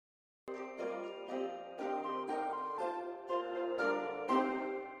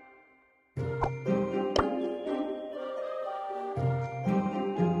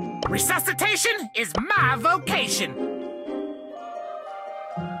Resuscitation is my vocation.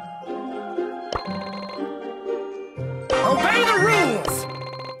 Obey the rules.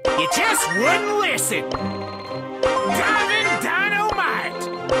 You just wouldn't listen. Diving dynamite.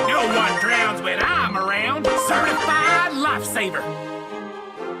 No one drowns when I'm around. Certified lifesaver.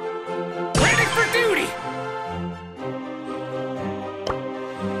 Ready for duty.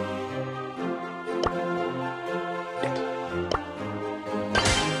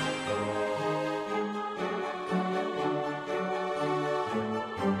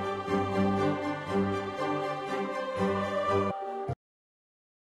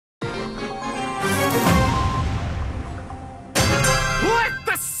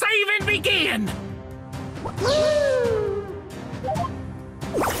 Begin! I'm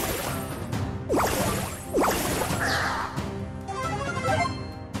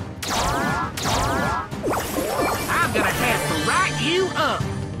gonna have to write you up.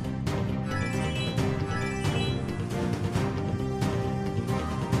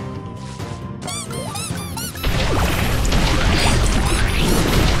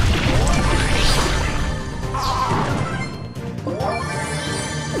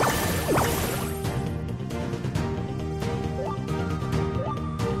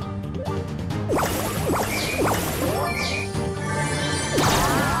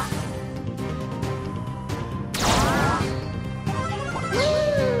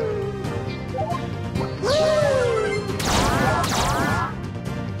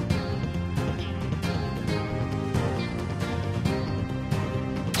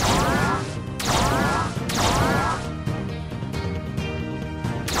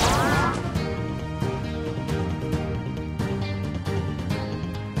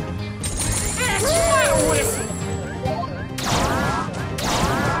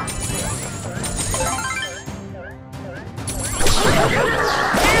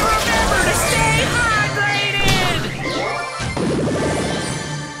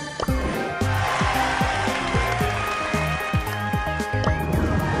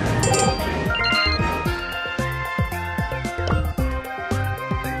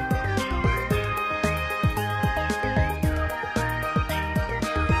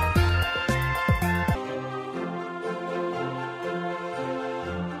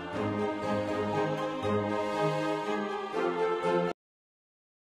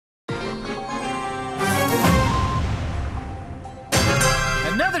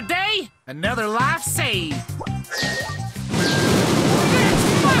 Another day, another life saved. That's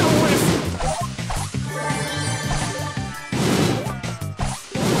my whistle.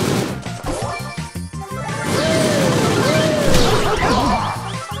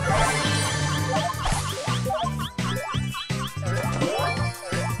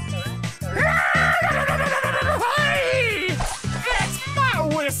 Hey! That's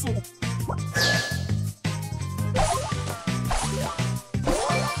my whistle.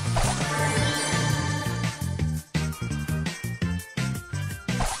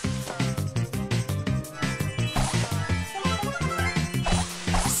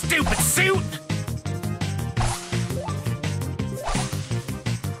 Stupid suit!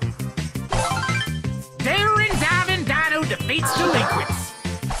 Daring diving dino defeats delinquents.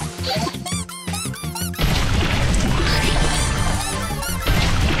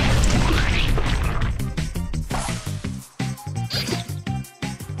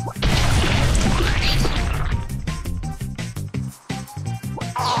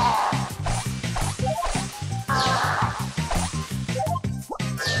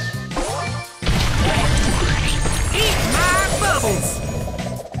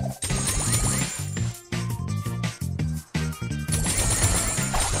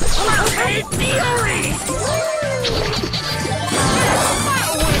 Hey, Fury!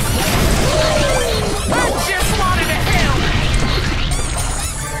 I just wanted to help!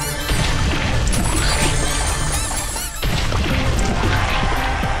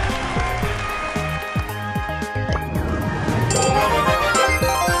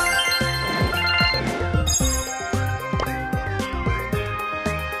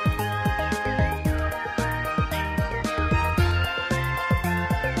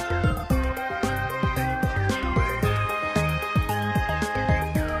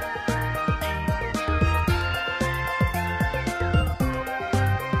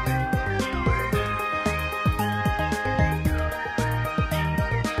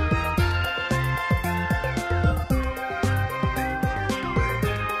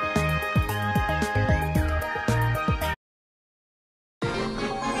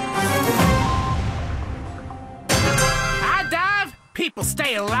 People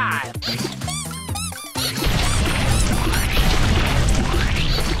stay alive.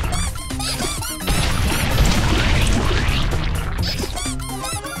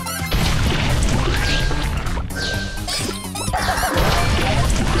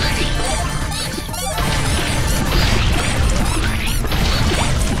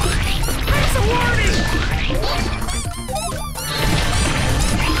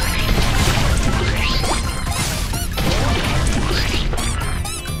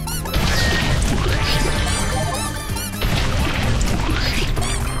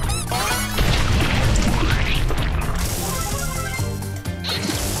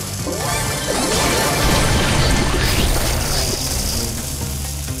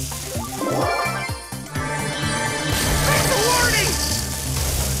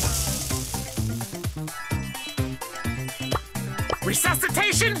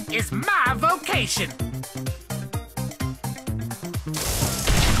 is my vocation.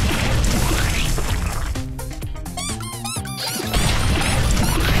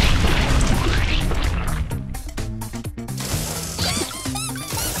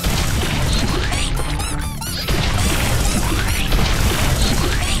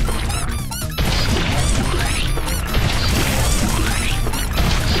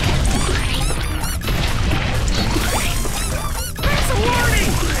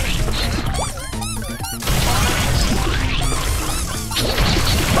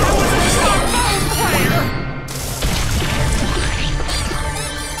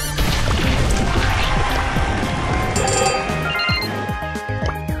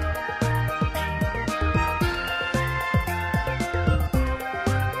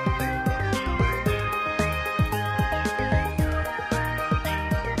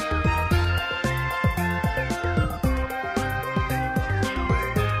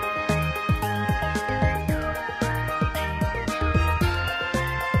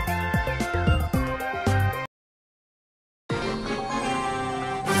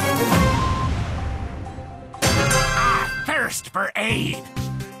 For aid.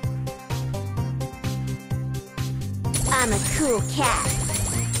 I'm a cool cat.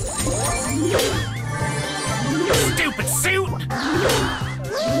 Stupid suit!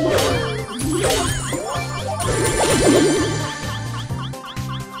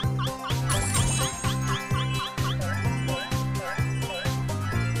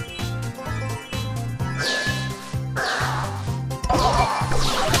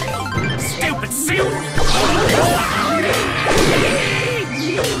 Stupid suit!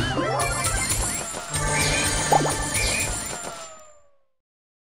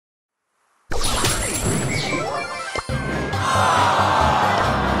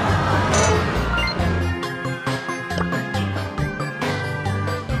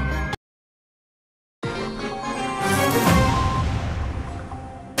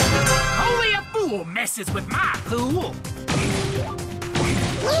 Only a fool messes with my pool.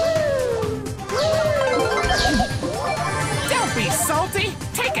 Don't be salty.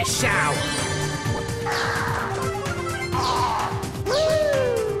 Take a shower.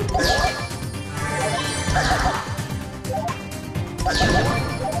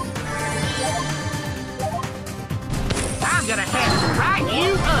 I'm gonna have to write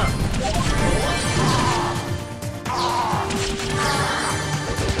you up.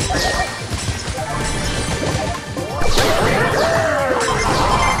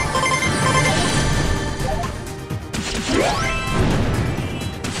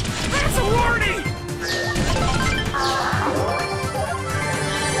 That's a warning!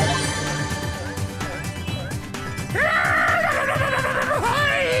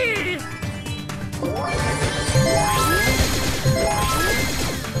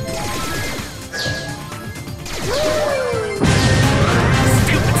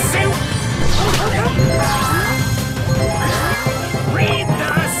 Stupid suit! Read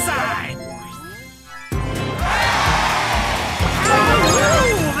the sign! I'll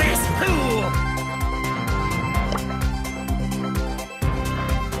rule this pool!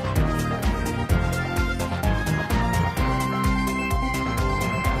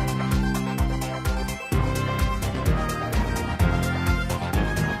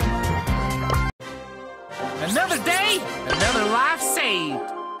 Another day, another life saved.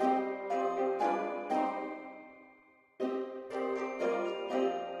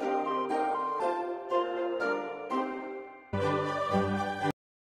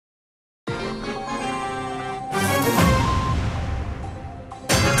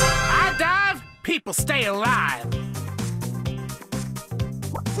 I dive, people stay alive.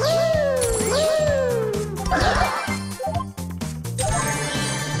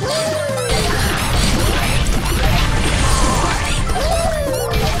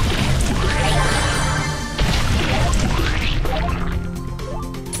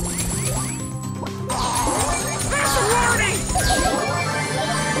 That's a warning!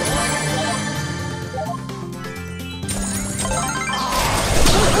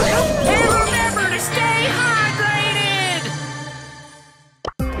 And remember to stay hydrated!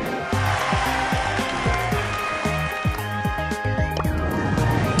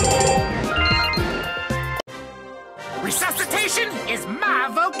 Resuscitation is my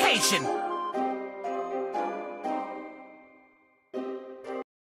vocation.